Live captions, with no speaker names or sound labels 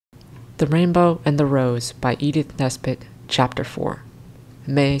The Rainbow and the Rose by Edith Nesbit, Chapter 4.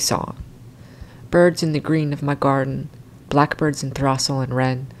 May Song. Birds in the green of my garden, blackbirds and throstle and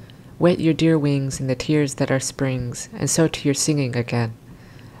wren, wet your dear wings in the tears that are spring's, and so to your singing again.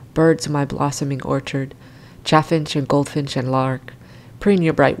 Birds in my blossoming orchard, chaffinch and goldfinch and lark, preen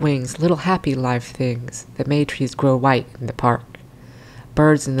your bright wings, little happy live things, that made trees grow white in the park.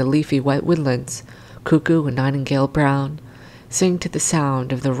 Birds in the leafy wet woodlands, cuckoo and nightingale brown, sing to the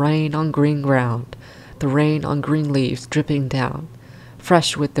sound of the rain on green ground, the rain on green leaves dripping down,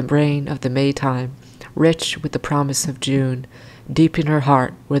 fresh with the rain of the Maytime, rich with the promise of June, deep in her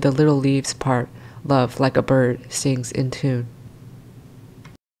heart where the little leaves part, love like a bird sings in tune.